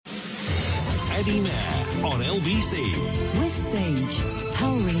Eddie Mair on LBC. With Sage,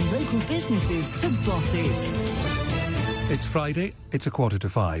 powering local businesses to boss it. It's Friday, it's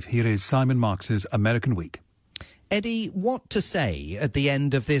 4:45. Here is Simon Marks's American Week. Eddie, what to say at the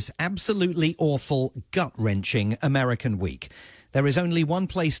end of this absolutely awful, gut-wrenching American Week? There is only one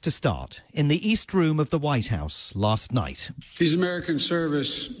place to start, in the East Room of the White House last night. These American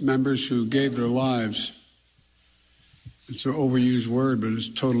service members who gave their lives, it's an overused word, but it's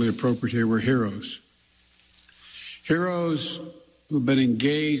totally appropriate here, were heroes. Heroes who've been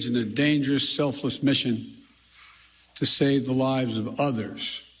engaged in a dangerous, selfless mission to save the lives of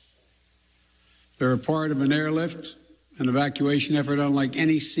others. They're a part of an airlift, an evacuation effort unlike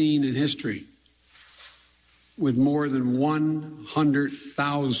any seen in history, with more than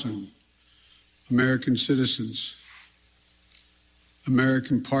 100,000 American citizens,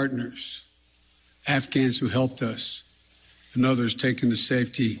 American partners, Afghans who helped us, and others taken to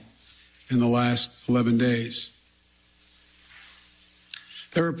safety in the last 11 days.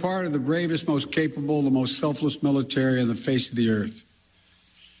 They were part of the bravest, most capable, the most selfless military on the face of the earth.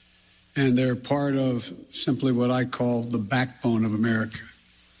 And they're part of simply what I call the backbone of America.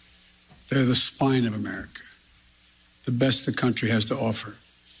 They're the spine of America, the best the country has to offer.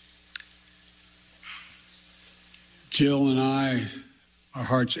 Jill and I, our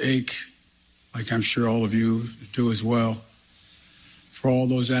hearts ache, like I'm sure all of you do as well, for all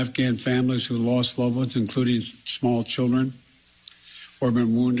those Afghan families who lost loved ones, including small children, or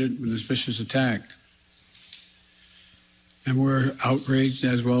been wounded in this vicious attack. And we're outraged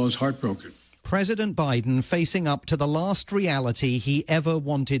as well as heartbroken. President Biden facing up to the last reality he ever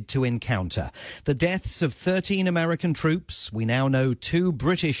wanted to encounter. The deaths of 13 American troops, we now know 2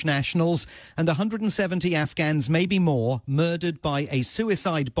 British nationals, and 170 Afghans, maybe more, murdered by a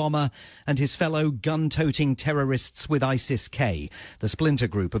suicide bomber and his fellow gun-toting terrorists with ISIS-K, the splinter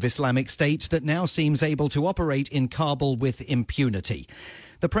group of Islamic State that now seems able to operate in Kabul with impunity.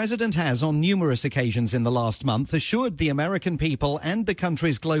 The president has, on numerous occasions in the last month, assured the American people and the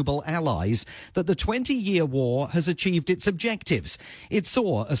country's global allies that the 20-year war has achieved its objectives. It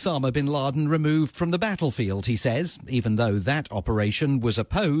saw Osama bin Laden removed from the battlefield, he says, even though that operation was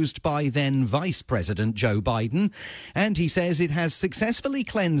opposed by then Vice President Joe Biden. And he says it has successfully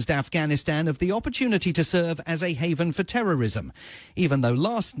cleansed Afghanistan of the opportunity to serve as a haven for terrorism, even though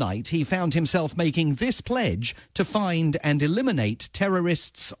last night he found himself making this pledge to find and eliminate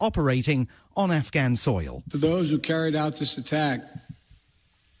terrorists operating on Afghan soil. For those who carried out this attack,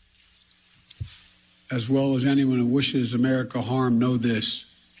 as well as anyone who wishes America harm, know this: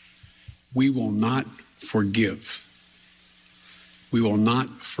 we will not forgive. We will not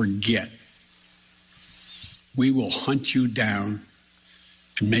forget. We will hunt you down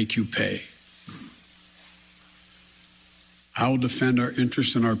and make you pay. I will defend our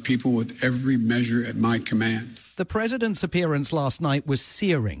interests and our people with every measure at my command. The president's appearance last night was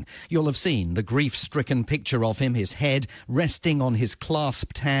searing. You'll have seen the grief-stricken picture of him, his head resting on his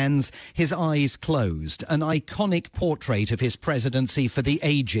clasped hands, his eyes closed, an iconic portrait of his presidency for the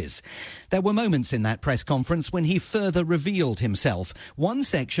ages. There were moments in that press conference when he further revealed himself. One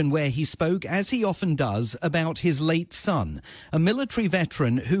section where he spoke, as he often does, about his late son, a military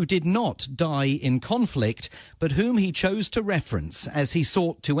veteran who did not die in conflict, but whom he chose to reference as he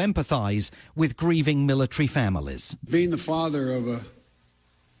sought to empathise with grieving military families. Being the father of an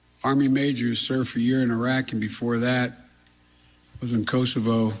Army major who served for a year in Iraq and before that was in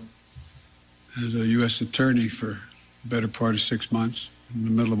Kosovo as a U.S. attorney for the better part of 6 months in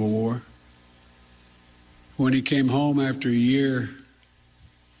the middle of a war. When he came home after a year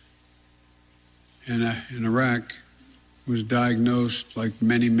in Iraq, he was diagnosed, like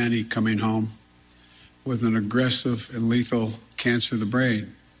many, many coming home, with an aggressive and lethal cancer of the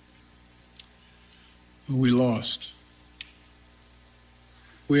brain. We lost.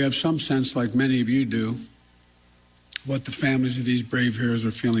 We have some sense, like many of you do, what the families of these brave heroes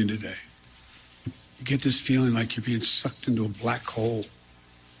are feeling today. You get this feeling like you're being sucked into a black hole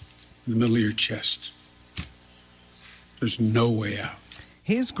in the middle of your chest. There's no way out.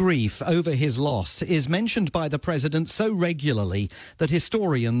 His grief over his loss is mentioned by the president so regularly that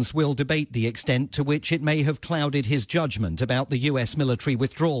historians will debate the extent to which it may have clouded his judgment about the US military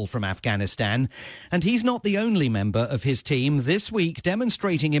withdrawal from Afghanistan. And he's not the only member of his team this week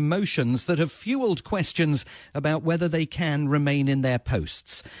demonstrating emotions that have fueled questions about whether they can remain in their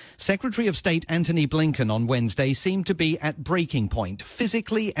posts. Secretary of State Antony Blinken on Wednesday seemed to be at breaking point,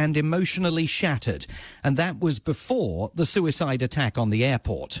 physically and emotionally shattered. And that was before the suicide attack on the airport.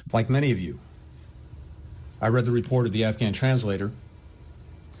 Like many of you, I read the report of the Afghan translator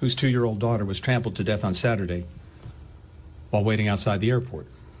whose 2-year-old daughter was trampled to death on Saturday while waiting outside the airport.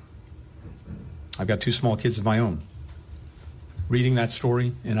 I've got 2 small kids of my own. Reading that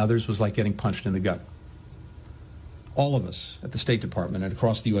story and others was like getting punched in the gut. All of us at the State Department and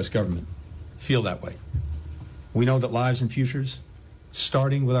across the U.S. government feel that way. We know that lives and futures,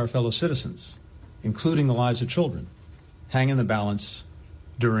 starting with our fellow citizens, including the lives of children, hang in the balance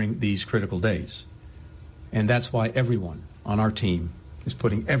during these critical days. And that's why everyone on our team is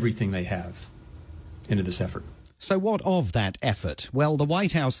putting everything they have into this effort. So what of that effort? Well, the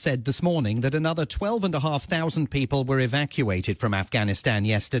White House said this morning that another 12,500 people were evacuated from Afghanistan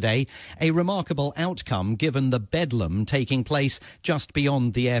yesterday, a remarkable outcome given the bedlam taking place just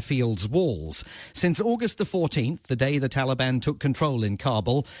beyond the airfield's walls. Since August the 14th, the day the Taliban took control in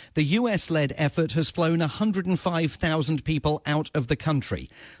Kabul, the US-led effort has flown 105,000 people out of the country.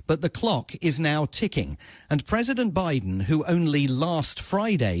 But the clock is now ticking, and President Biden, who only last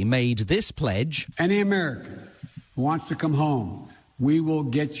Friday made this pledge... Any American who wants to come home, we will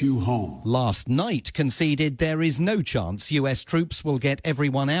get you home. Last night conceded there is no chance US troops will get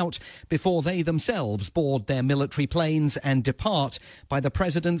everyone out before they themselves board their military planes and depart by the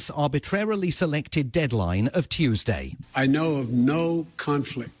president's arbitrarily selected deadline of Tuesday. I know of no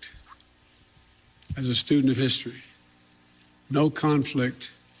conflict, as a student of history, no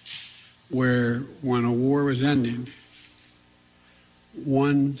conflict where when a war was ending,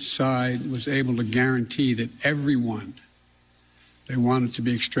 one side was able to guarantee that everyone they wanted to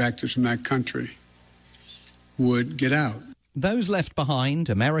be extracted from that country would get out. Those left behind,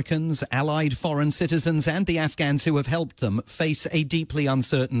 Americans, allied foreign citizens and the Afghans who have helped them, face a deeply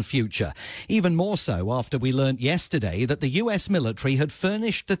uncertain future. Even more so after we learnt yesterday that the US military had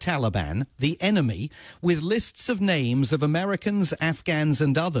furnished the Taliban, the enemy, with lists of names of Americans, Afghans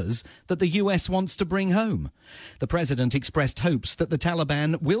and others that the US wants to bring home. The president expressed hopes that the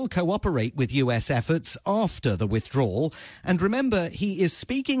Taliban will cooperate with US efforts after the withdrawal. And remember, he is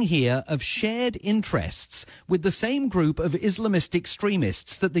speaking here of shared interests with the same group of Islamist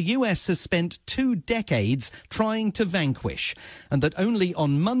extremists that the US has spent 2 decades trying to vanquish, and that only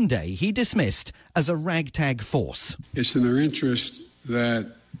on Monday he dismissed as a ragtag force. It's in their interest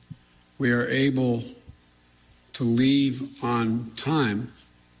that we are able to leave on time.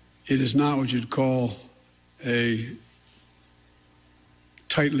 It is not what you'd call a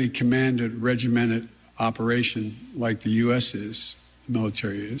tightly commanded, regimented operation like the U.S. is, the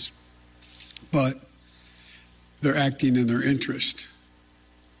military is, but they're acting in their interest.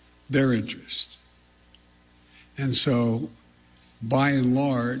 And so, by and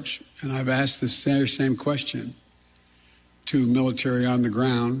large, and I've asked this same question to military on the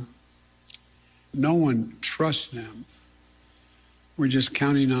ground, no one trusts them. We're just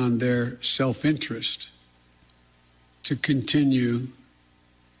counting on their self-interest to continue to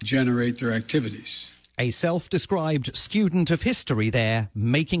generate their activities. A self-described student of history there,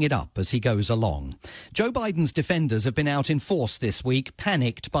 making it up as he goes along. Joe Biden's defenders have been out in force this week,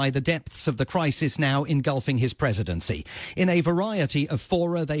 panicked by the depths of the crisis now engulfing his presidency. In a variety of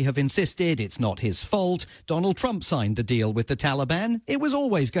fora, they have insisted it's not his fault. Donald Trump signed the deal with the Taliban. It was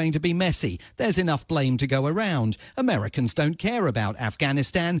always going to be messy. There's enough blame to go around. Americans don't care about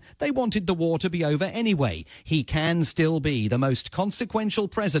Afghanistan. They wanted the war to be over anyway. He can still be the most consequential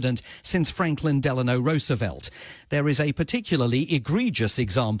president since Franklin Delano Roosevelt. There is a particularly egregious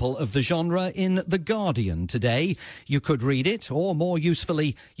example of the genre in The Guardian today. You could read it, or more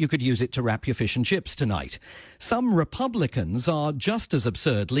usefully, you could use it to wrap your fish and chips tonight. Some Republicans are just as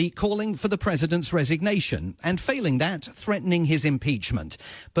absurdly calling for the president's resignation, and failing that, threatening his impeachment.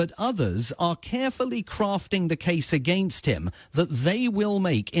 But others are carefully crafting the case against him that they will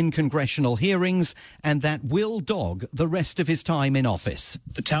make in congressional hearings and that will dog the rest of his time in office.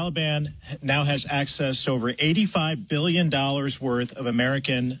 The Taliban now has access to over $85 billion worth of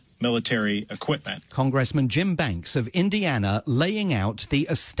American military equipment. Congressman Jim Banks of Indiana laying out the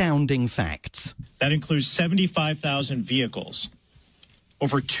astounding facts. That includes 75,000 vehicles,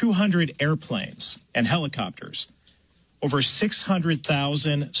 over 200 airplanes and helicopters, over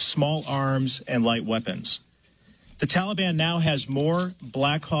 600,000 small arms and light weapons. The Taliban now has more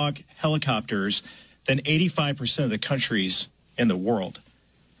Black Hawk helicopters than 85% of the countries in the world.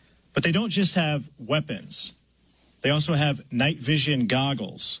 But they don't just have weapons. They also have night vision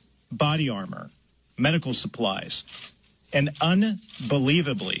goggles, body armor, medical supplies, and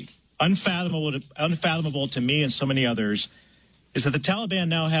unbelievably, unfathomable to me and so many others, is that the Taliban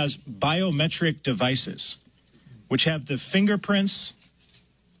now has biometric devices, which have the fingerprints,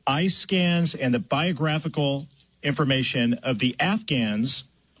 eye scans, and the biographical information of the Afghans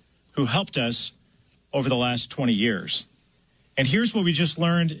who helped us over the last 20 years. And here's what we just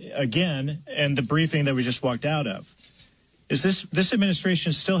learned again in the briefing that we just walked out of, is this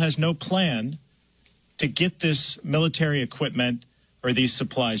administration still has no plan to get this military equipment or these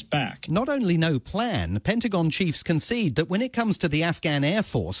supplies back. Not only no plan, Pentagon chiefs concede that when it comes to the Afghan Air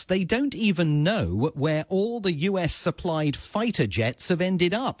Force, they don't even know where all the US supplied fighter jets have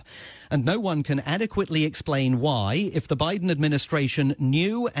ended up. And no one can adequately explain why, if the Biden administration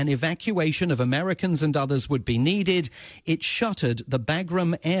knew an evacuation of Americans and others would be needed, it shuttered the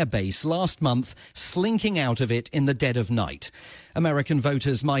Bagram Air Base last month, slinking out of it in the dead of night. American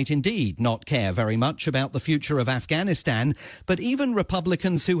voters might indeed not care very much about the future of Afghanistan, but even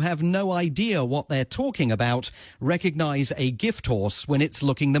Republicans who have no idea what they're talking about recognize a gift horse when it's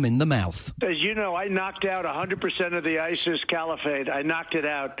looking them in the mouth. As you know, I knocked out 100% of the ISIS caliphate. I knocked it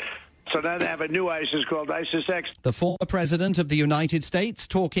out. So now they have a new ISIS called ISIS-X. The former president of the United States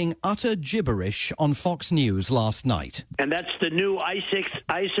talking utter gibberish on Fox News last night. And that's the new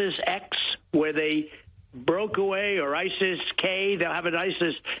ISIS-X, where they broke away, or ISIS-K. They'll have an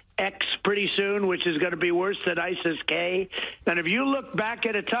ISIS-X pretty soon, which is going to be worse than ISIS-K. And if you look back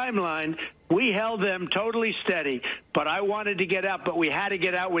at a timeline, we held them totally steady. But I wanted to get out, but we had to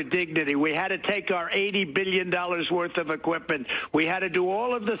get out with dignity. We had to take our $80 billion worth of equipment. We had to do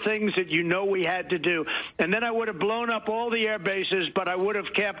all of the things that you know we had to do. And then I would have blown up all the air bases, but I would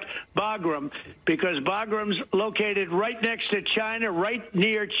have kept Bagram, because Bagram's located right next to China, right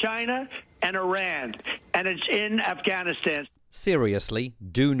near China and Iran, and it's in Afghanistan. Seriously,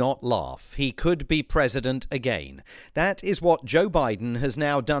 do not laugh. He could be president again. That is what Joe Biden has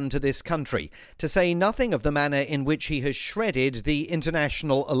now done to this country, to say nothing of the manner in which he has shredded the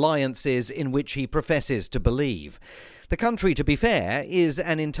international alliances in which he professes to believe. The country, to be fair, is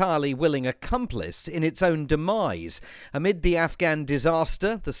an entirely willing accomplice in its own demise. Amid the Afghan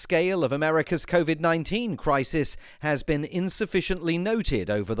disaster, the scale of America's COVID-19 crisis has been insufficiently noted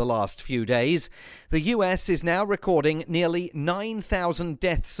over the last few days. The US is now recording nearly 9,000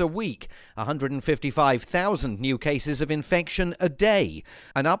 deaths a week, 155,000 new cases of infection a day,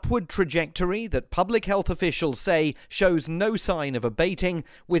 an upward trajectory that public health officials say shows no sign of abating,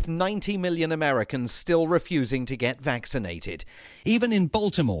 with 90 million Americans still refusing to get vaccinated. Even in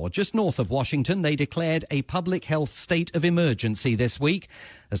Baltimore, just north of Washington, they declared a public health state of emergency this week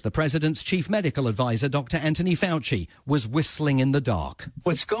as the president's chief medical advisor, Dr. Anthony Fauci, was whistling in the dark.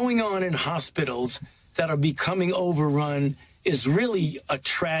 What's going on in hospitals that are becoming overrun is really a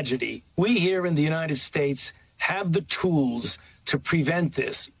tragedy. We here in the United States have the tools to prevent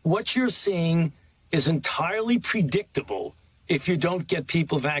this. What you're seeing is entirely predictable if you don't get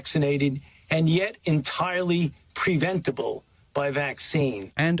people vaccinated, and yet entirely preventable by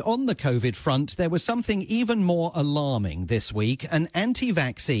vaccine. And on the COVID front, there was something even more alarming this week. An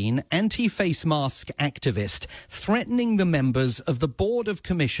anti-vaccine, anti-face mask activist threatening the members of the Board of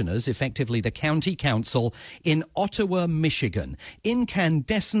Commissioners, effectively the county council, in Ottawa, Michigan,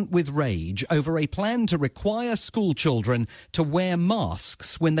 incandescent with rage over a plan to require school children to wear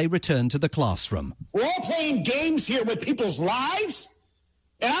masks when they return to the classroom. We're all playing games here with people's lives,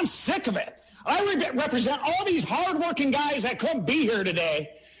 and I'm sick of it. I represent all these hardworking guys that couldn't be here today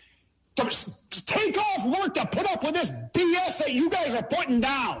to take off work to put up with this BS that you guys are putting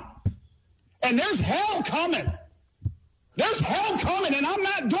down. And there's hell coming. There's hell coming, and I'm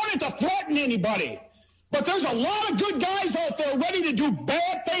not doing it to threaten anybody. But there's a lot of good guys out there ready to do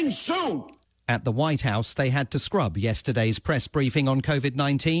bad things soon. At the White House, they had to scrub yesterday's press briefing on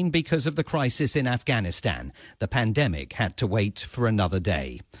COVID-19 because of the crisis in Afghanistan. The pandemic had to wait for another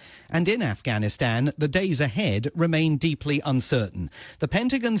day. And in Afghanistan, the days ahead remain deeply uncertain. The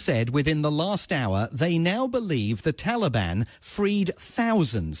Pentagon said within the last hour they now believe the Taliban freed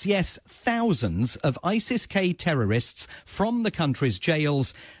thousands, yes, thousands of ISIS-K terrorists from the country's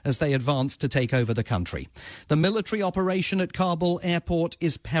jails as they advance to take over the country. The military operation at Kabul airport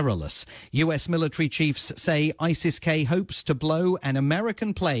is perilous. US military chiefs say ISIS-K hopes to blow an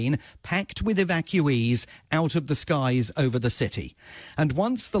American plane packed with evacuees out of the skies over the city. And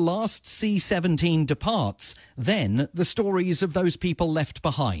once the last C-17 departs, then the stories of those people left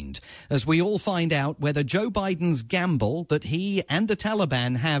behind, as we all find out whether Joe Biden's gamble that he and the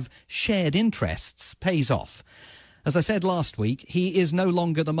Taliban have shared interests pays off. As I said last week, he is no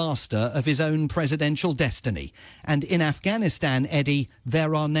longer the master of his own presidential destiny. And in Afghanistan, Eddie,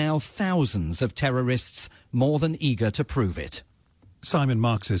 there are now thousands of terrorists more than eager to prove it. Simon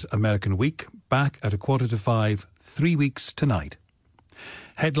Marx's American Week, back at 5:15, 3 weeks tonight.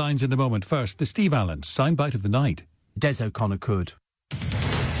 Headlines in the moment. First, the Steve Allen soundbite of the night. Des O'Connor could.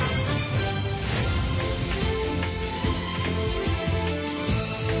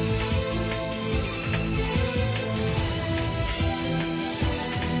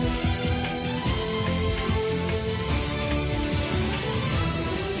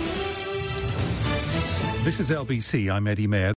 This is LBC. I'm Eddie Mayer.